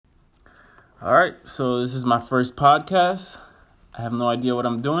All right, so this is my first podcast. I have no idea what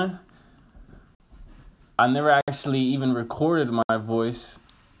I'm doing. I never actually even recorded my voice.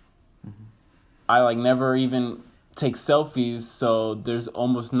 I never even take selfies, so there's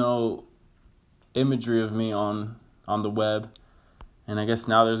almost no imagery of me on the web. And I guess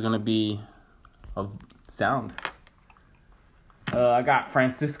now there's going to be a sound. I got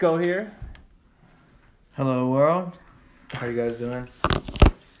Francisco here. Hello, world. How you guys doing?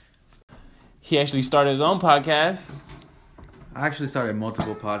 He actually started his own podcast. I actually started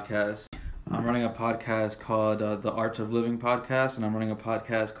multiple podcasts. I'm running a podcast called The Art of Living Podcast, and I'm running a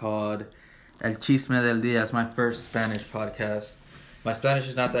podcast called El Chisme del Día. It's my first Spanish podcast. My Spanish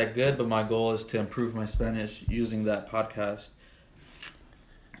is not that good, but my goal is to improve my Spanish using that podcast.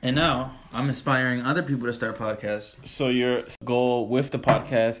 And now, I'm inspiring other people to start podcasts. So your goal with the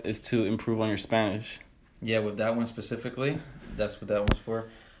podcast is to improve on your Spanish? Yeah, with that one specifically. That's what that one's for.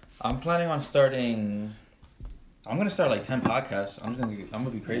 I'm planning on starting... I'm going to start 10 podcasts. I'm gonna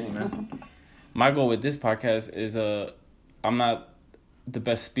be crazy, man. My goal with this podcast is I'm not the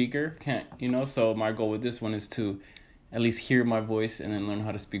best speaker, so my goal with this one is to at least hear my voice and then learn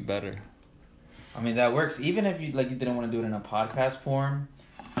how to speak better. I mean, that works. Even if you didn't want to do it in a podcast form,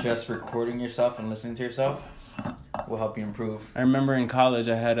 just recording yourself and listening to yourself will help you improve. I remember in college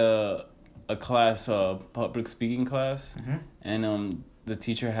I had a class, public speaking class, and the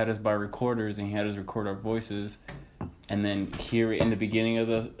teacher had us by recorders, and he had us record our voices, and then hear it in the beginning of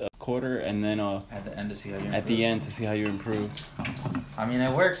the quarter, and then at the end to see how you improve. At the end to see how you improved. I mean,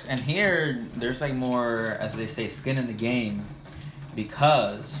 it works. And here, there's more, as they say, skin in the game,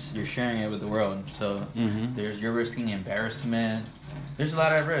 because you're sharing it with the world. So you're risking embarrassment. There's a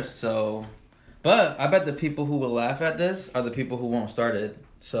lot of risk. So, but I bet the people who will laugh at this are the people who won't start it.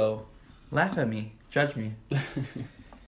 So, laugh at me, judge me.